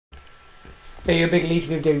Are you a big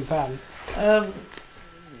Legion of Doom fan? Nah.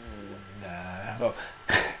 Well,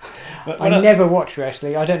 I never watch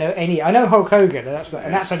wrestling. I don't know any. I know Hulk Hogan, and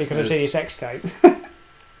that's only because I've seen his sex tape.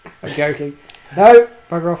 I'm joking. No,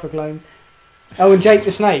 bugger off a clone. Oh, and Jake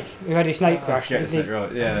the Snake, who had his snake crush.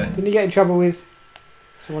 Right, yeah. Didn't he get in trouble with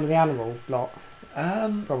someone of the animal lot?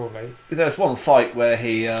 Probably. There's one fight where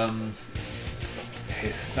his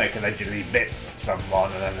snake allegedly bit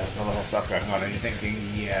someone, and then there's a lot of stuff going on, and you're thinking,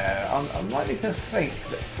 yeah, I'm likely to think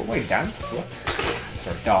that. Wait, dance? What?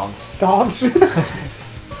 Sorry, dance. Dance?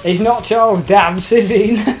 He's not Charles Dance, is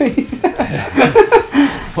he?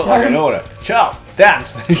 Put like an order. Charles,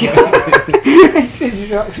 dance! It's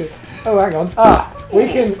instruction. Oh, hang on. We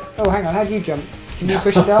can. Oh, hang on. How do you jump? Can you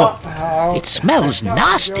push start? Oh, it smells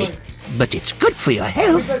nasty, but it's good for your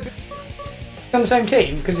health. On the same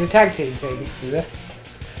team because it's a tag team. Yeah.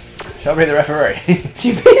 Shall I be the referee?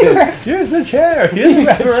 You be the referee? Use the chair. Use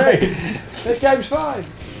the referee. This game's fine.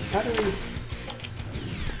 How do we?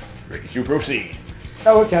 Ready to proceed.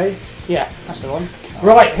 Oh, okay. Yeah, that's the one.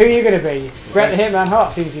 Right, who are you going to be? Bret the Hitman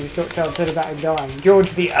Hart seems to have said about him dying.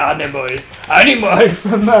 George the Animal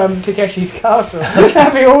from Takeshi's Castle.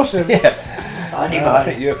 That'd be awesome. Yeah. I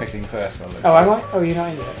think you're picking first. Oh, am I? Oh, you're not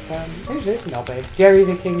into it. Who's this knobhead? Jerry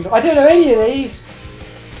the King. I don't know any of these.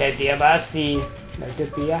 Ted DiBiase. No,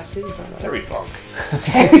 DiBiase. Terry Funk.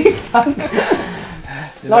 Terry Funk.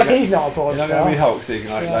 Like he's not a porn star. You're not going to be Hulk, so you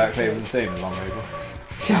can like lay out Cleveland Steamers long over.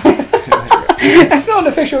 That's not an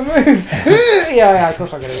official move. Yeah, of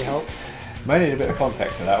course I'm going to be Hulk. May need a bit of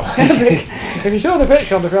context for that one. If you saw the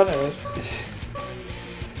picture on the front of it.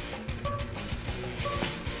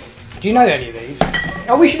 Do you know any of these?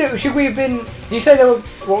 Oh, should we have been? Did you say they were?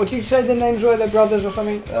 What would you say the names were? Their brothers or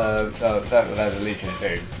something? They're the Legion of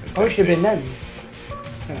Doom. Oh, it should have been them.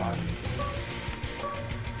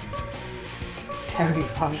 Terry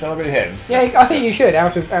Funk. Shall I be him? Yeah, I think you should.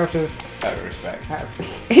 Out of respect.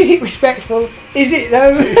 Is it respectful? Is it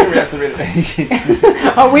though?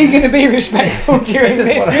 Are we going to be respectful during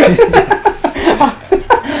this?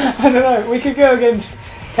 I don't know. We could go against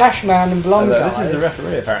Tashman and Blonde Guy. This is the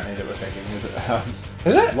referee apparently that we're thinking. Is it?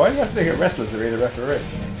 Is it? Why do you have to think of wrestlers to be the referee?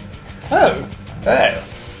 Oh. There.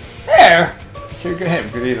 There. Should get him.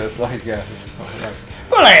 Could either like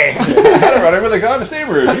Bully! Had a running with a guy in the steam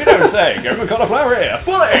room. You don't say. Give him a cauliflower here.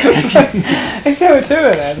 Bully! If there were two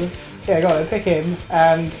of them, yeah, go on, pick him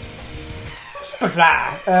and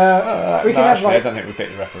Superfly. We can have like. I don't think we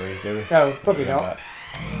picked the referee, do we? No, probably not.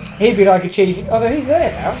 He'd be like a cheesy. Although he's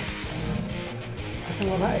there now. I don't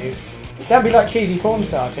know what that is. That'd be like cheesy porn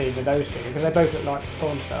star team with those two because they both look like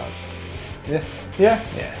porn stars. Yeah. Yeah.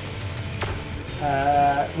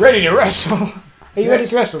 Yeah. Ready to wrestle. Are you ready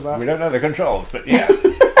to wrestle, Mark? We don't know the controls, but yes.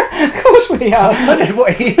 Of course we are. I wondered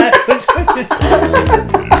what he had.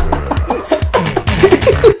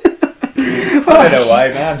 I don't know why,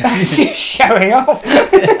 man. Just showing off.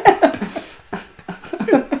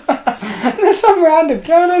 There's some random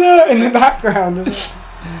Canada in the background.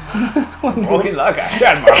 Walking like I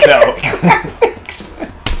shat myself.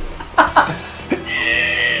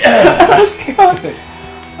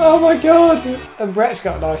 Oh my god. And Brett's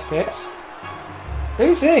got nice tits.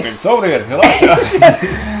 Who's this? Been sold again. You like that?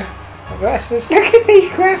 Wrestlers. Look at these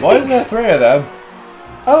graphics. Why is there three of them?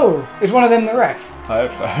 Oh, is one of them the ref? I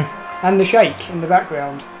hope so. And the shake in the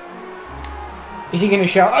background. Is he going to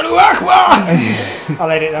shout, Allahu Akbar? I'll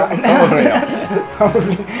edit that. Probably not.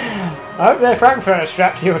 Probably. I hope they're Frankfurter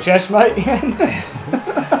strapped to your chest, mate.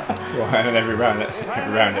 Right, and every round at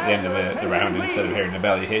the end of the round, instead of hearing the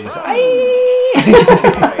bell, you hear just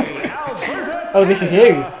Oh, this is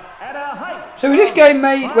you. So was this game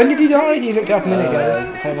made? When did he die? You looked up a minute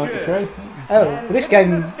ago. Same 93. Oh, well, this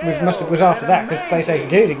game was after that because PlayStation 2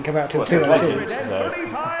 didn't come out till 2002.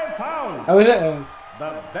 Oh, is it?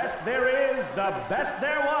 The best there is, the best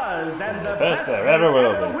there was, and the best there ever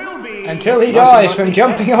will be. Until he dies from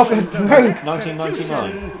jumping off a throne.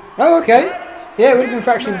 1999. Oh, okay. Yeah, it would have been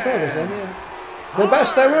fraction before this then, yeah. The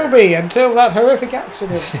best there will be until that horrific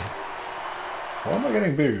accident. Why am I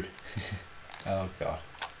getting booed? Oh, God.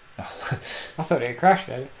 I thought it had crashed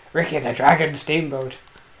then. Ricky the Dragon Steamboat.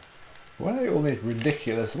 Why are they all these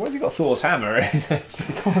ridiculous? Why have you got Thor's hammer?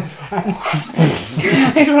 Thor's hammer.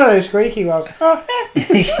 It's one of those squeaky ones. I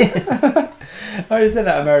was in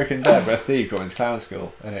that American Dad where Steve joins clown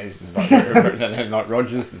school, and he's just like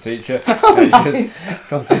Rogers, the teacher. Nice.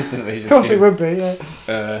 Consistently. Of course it would be, yeah.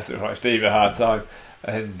 Sort of like Steve a hard time.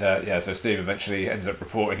 And so Steve eventually ends up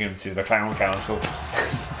reporting him to the Clown Council.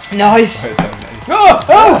 Nice.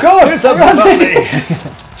 Oh God! Do something about me.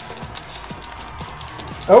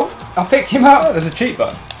 Oh, I picked him up. Oh, there's a cheat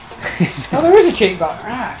button. Oh, there is a cheat button.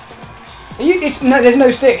 Ah. No, there's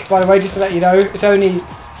no stick, by the way, just to let you know. It's only...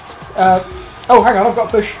 oh, hang on, I've got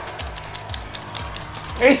to push.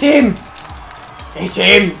 Hit him! Hit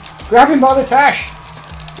him! Grab him by the tash!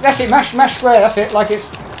 That's it, mash square, that's it, like it's...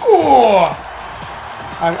 Oh!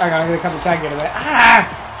 Hang on, I'm going to come and tag you in a minute. Ah!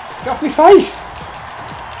 Get off my face!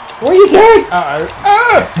 What are you doing? Uh-oh.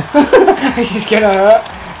 Oh! This is going to hurt.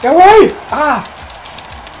 Go away! Ah!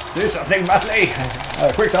 Do something, Madly!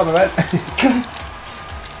 Quick time event.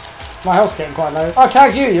 My health's getting quite low. Oh,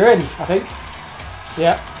 tagged you, you're in, I think.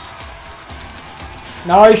 Yeah.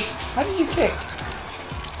 Nice. How did you kick?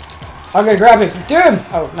 I'm going to grab him. Do him!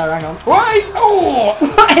 Oh, no, hang on. Wait! Oh!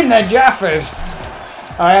 In the jaffers!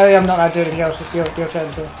 Oh, I'm not allowed to do anything else. It's your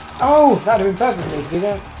turn to... Oh! That would have been perfect for me to do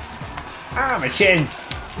that. Ah, my chin!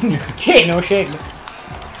 Chin or shin?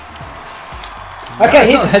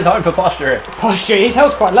 Okay, he's time for posture. Posture. His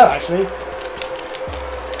health's quite low, actually.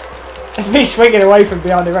 It's me swinging away from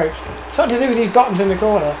behind the ropes. Something to do with these buttons in the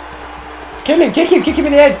corner. Kill him! Kick him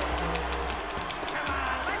in the head!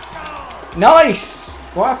 Nice!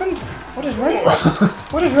 What happened? What does rope break?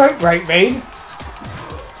 What does rope break mean?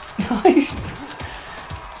 Nice!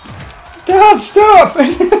 Dad, stop!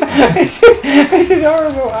 This is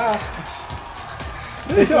horrible! Ah.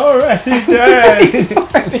 It's already dead!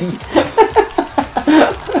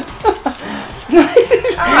 This is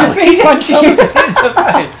punching him in the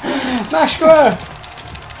face! Mash square!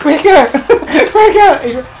 Quicker!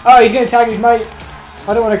 Quicker! Oh, he's going to tag his mate.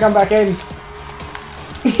 I don't want to come back in.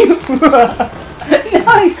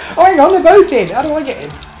 Nice! Oh, hang on, they're both in. How do I get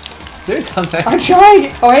in? Do something. I'm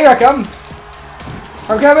trying! Oh, here I come.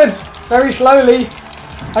 I'm coming. Very slowly.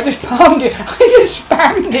 I just palmed it. I just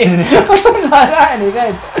spammed it. Something like that in his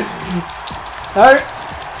head. No.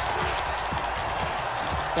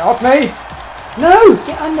 Get off me. No!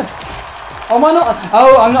 Get under. Oh, am I not?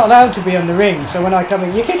 Oh, I'm not allowed to be on the ring. So when I come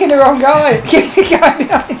in, you're kicking the wrong guy. Kick the guy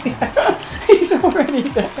behind you. He's already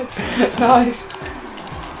dead. Nice.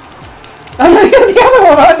 Oh no, you're the other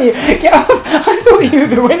one, aren't you? Get off! I thought you were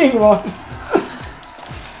the winning one.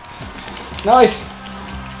 Nice.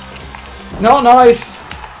 Not nice.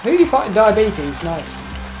 Who are you fighting? Diabetes. Nice.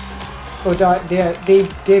 Or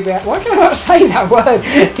why can I not say that word?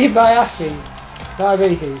 Diabetes.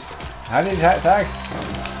 Diabetes. How did that tag?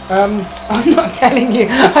 I'm not telling you.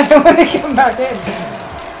 I don't want to come back in.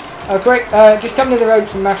 Oh, quick. Just come to the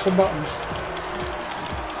ropes and mash some buttons.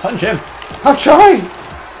 Punch him. I'm trying.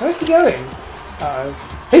 Where's he going? Uh-oh.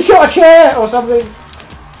 He's got a chair or something.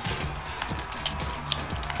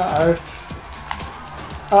 Uh-oh.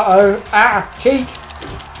 Uh-oh. Ah, cheat.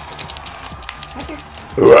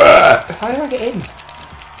 How do I get in?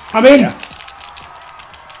 I'm in. Yeah.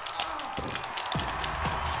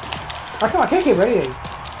 I can't kick him, really.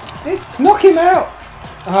 Knock him out.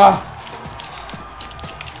 Ah.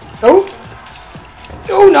 Oh.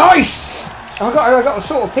 Oh, nice. I got a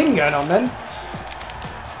sort of pin going on then.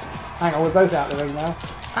 Hang on, we're both out the ring now.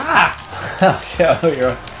 Ah! Oh shit, I thought you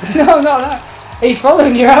were... No, not that. He's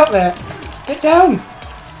following you out there. Get down.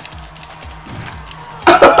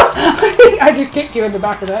 I think I just kicked you in the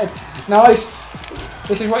back of the head. Nice.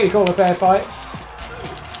 This is what you call a fair fight.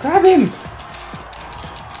 Grab him.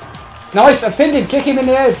 Nice, I pinned him. Kick him in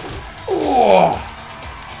the head. Oh!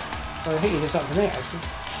 Well, I think you did something for me, actually.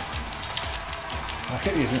 I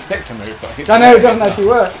keep using stick to move, but I keep... I know, it doesn't actually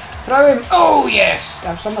work. Throw him. Oh, yes.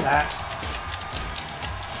 Have some of that.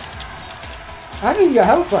 How do you get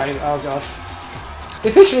health by? Oh, God.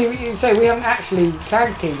 Officially, you say we haven't actually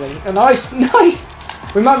tag teamed anything. Oh, nice. Nice.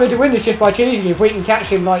 We might be able to win this just by cheesing if we can catch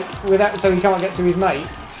him, like, without, so he can't get to his mate.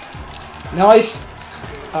 Nice.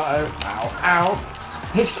 Uh-oh. Ow. Ow.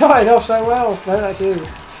 It started off so well. No, that's you.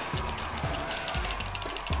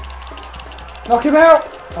 Knock him out.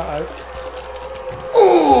 Uh-oh.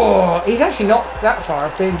 Oh, he's actually not that far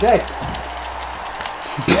off being dead.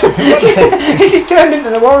 He's just turned into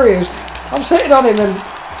the Warriors. I'm sitting on him and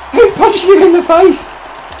punching him in the face.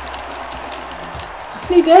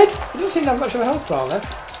 Isn't he dead? He doesn't seem to have much of a health bar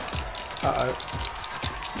left. Uh-oh.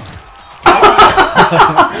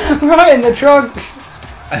 Right in the trunks.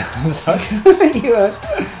 I'm sorry. You were...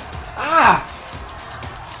 Ah!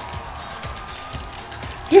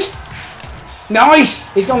 Just... Nice!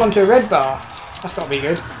 He's gone onto a red bar. That's got to be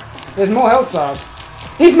good. There's more health bars.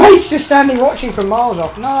 His mate's just standing watching from miles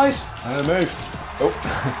off. Nice. I'm going to move. Oh.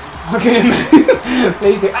 I'm going to move.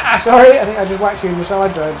 Please do. Ah, sorry. I think I just whacked you in the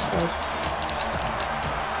sideburns.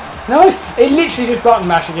 Nice. It literally just button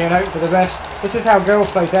mashing you and hope for the best. This is how girls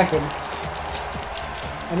play Tekken.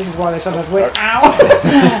 And this is why they sometimes win.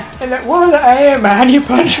 Ow! And like, what the ear, man? You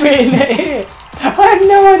punch me in the ear. I have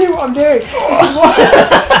no idea what I'm doing. This is why...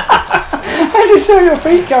 I I just saw your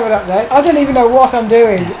feet coming up there. I don't even know what I'm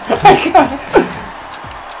doing. Seems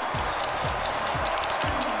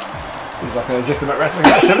like a legitimate wrestling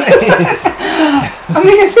match to me. I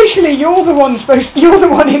mean, officially, you're the one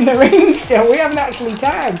in the ring still. We haven't actually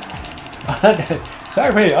tagged.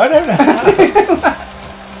 Sorry, I don't know.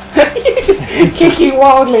 Kicking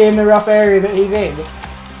wildly in the rough area that he's in.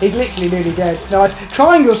 He's literally nearly dead. No,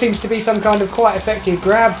 triangle seems to be some kind of quite effective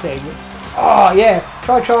grab thing. Oh, yeah.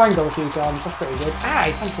 Try triangle a few times. That's pretty good. Ah,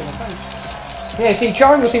 he punched me in the face. Yeah, see,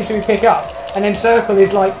 triangle seems to be pick up, and then circle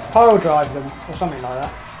is like pile drive them, or something like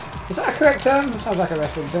that. Is that a correct term? That sounds like a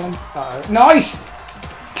wrestling term. Uh-oh. Nice!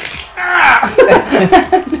 Ah!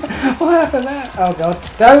 What happened there? Oh, God.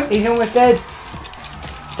 Don't! He's almost dead.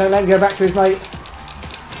 Don't let him go back to his mate.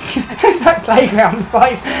 It's that playground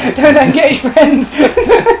fight. Don't let him get his friends.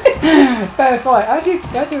 Fair fight. How do you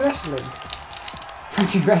wrestle him? How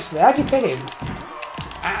do you wrestle him? How do you pin him?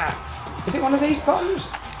 Ah. Is it one of these buttons?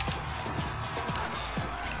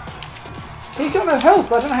 See, he's got no health,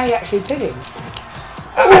 but I don't know how you actually pin him.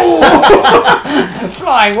 Oh!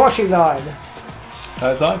 Flying washing line.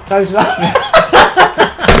 Clothesline? Clothesline.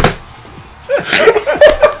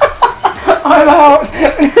 I'm out.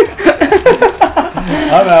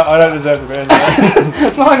 I'm out. I don't deserve to be in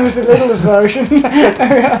there. Mine was the littlest version.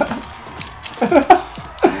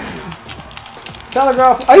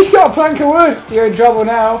 Telegraph. Oh, he's got a plank of wood. You're in trouble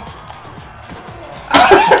now.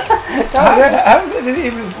 How did he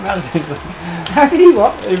even manage? How did he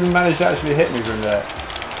what? Even manage to actually hit me from there?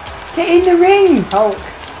 Get in the ring, Hulk.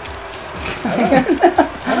 I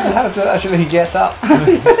don't know how to actually get up.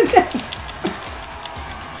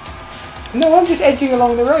 No, I'm just edging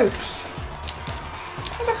along the ropes.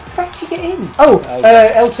 How the fuck did you get in? Oh,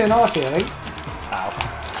 L2 and R2, I think. Ow.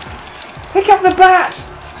 Pick up the bat!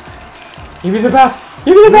 Give me the bat!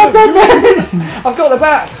 Give me the bat, Batman! I've got the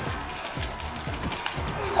bat!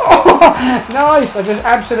 Oh, nice! I just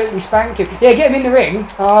absolutely spanked him. Yeah, get him in the ring.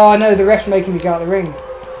 Oh no, the ref's making me go out the ring.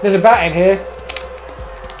 There's a bat in here.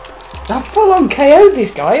 I've full on KO'd this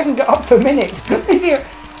guy. He hasn't got up for minutes. Is he a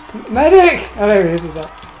medic? Oh, there he is. He's up.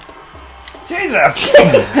 Jesus!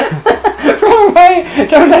 Run away!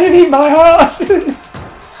 Don't let him eat my heart!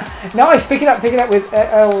 Nice, pick it up with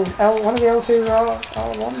L, one of the L2 R1s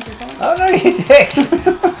or something. Oh no, you dick!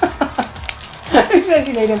 Who says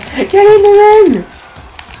you need him? Get in the ring!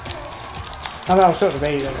 Oh no, I was talking to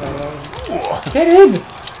me. Get in!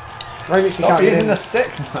 Stop using the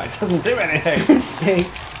stick. It doesn't do anything. Stick.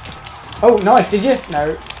 Oh, nice, did you?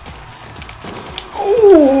 No.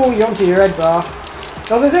 Ooh, you're onto your red bar.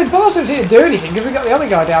 Oh, the red bars don't seem to do anything because we got the other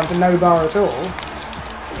guy down to no bar at all.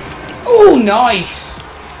 Oh, nice!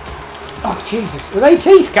 Oh, Jesus. Were they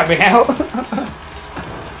teeth coming out?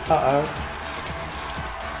 Uh-oh.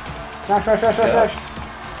 Smash, smash, smash, smash, smash.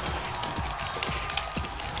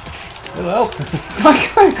 Hello.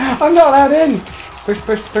 I'm not allowed in. Push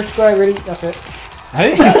square, really. That's it.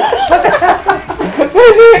 Hey?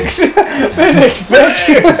 Physics, bitch!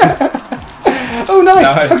 Oh, nice!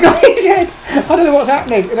 No. I got his head! I don't know what's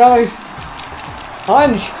happening. Nice.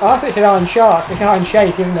 I thought it said Iron Shark. It's Iron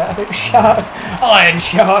Shake, isn't it? I think Shark. Iron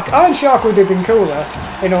Shark. Iron Shark would have been cooler,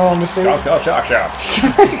 in all honesty. Shark.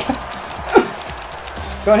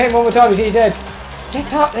 Go on, hit him one more time, you're dead.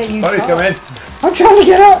 Get up there, you Buddy's come in. I'm trying to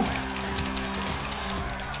get up!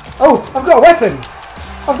 Oh, I've got a weapon!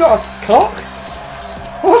 I've got a clock?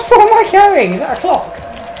 What am I carrying? Is that a clock?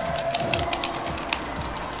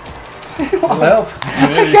 Well,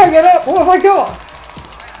 I can't get up! What have I got?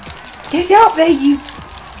 Get up there, you...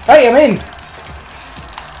 Hey, I'm in!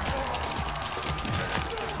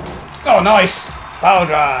 Oh, nice! Power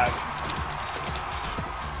drive!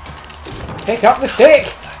 Pick up the stick!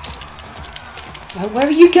 Now, where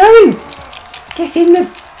are you going? Get in the...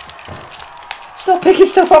 Stop picking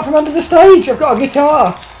stuff up from under the stage! I've got a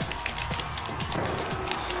guitar!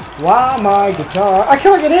 Why my guitar? I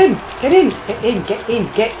can't get in! Get in! Get in! Get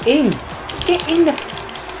in! Get in! Get in the...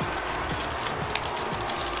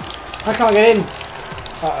 I can't get in!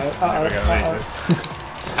 Uh-oh.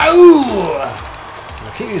 Oh!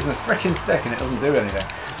 I keep using the frickin' stick and it doesn't do anything.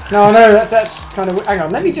 No, that's kind of... Hang on,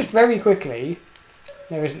 let me just very quickly...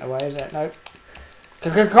 There isn't a way, is there? No.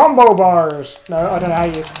 Combo bars! No, I don't know how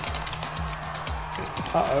you...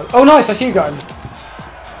 Uh-oh. Oh, nice! That's you got him.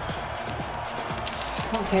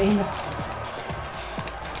 Can't get in.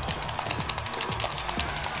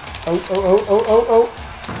 Oh.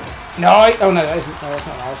 No, oh no, that isn't. No, that's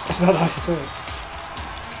not nice. That's not nice at all.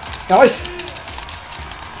 Nice!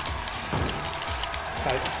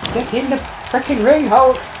 Okay. Get in the frickin' ring,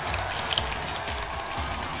 Hulk!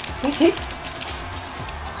 Get it!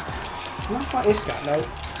 Can I fight this guy? No.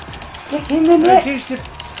 Get in the net.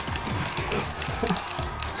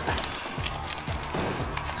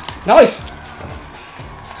 Nice.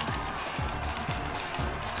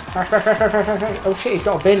 Oh shit, he's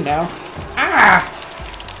got a bin now. Ah!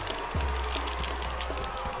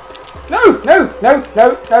 No! No! No!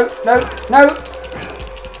 No! No! No! No! No!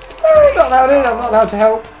 I'm not allowed in. I'm not allowed to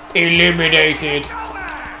help. Eliminated.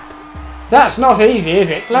 That's not easy, is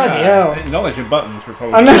it? Bloody hell. Knowledge of buttons for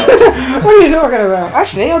probably. I know. What are you talking about?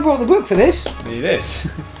 Actually, I brought the book for this. Need this.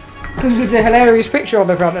 Because there's a hilarious picture on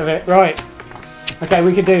the front of it. Right. Okay,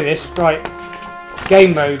 we can do this. Right.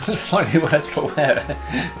 Game modes. Slightly worse for wear.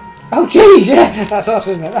 Oh jeez, yeah, that's us,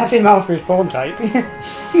 isn't it? That's him after his porn tape.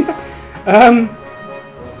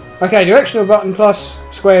 Okay, directional button plus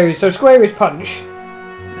square is. So square is punch.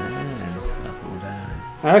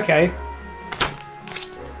 Okay.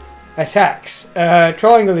 Attacks.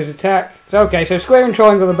 Triangle is attack. So, okay, so square and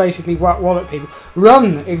triangle are basically wallop people.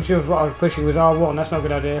 Run, which was what I was pushing, was R1. That's not a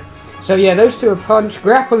good idea. So yeah, those two are punch.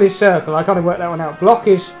 Grapple is circle. I kind of worked that one out. Block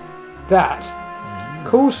is that.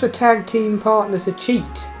 Calls for tag team partner to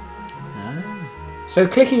cheat. So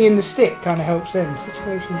clicking in the stick kind of helps them.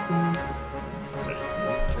 Situations.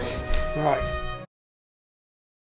 Right.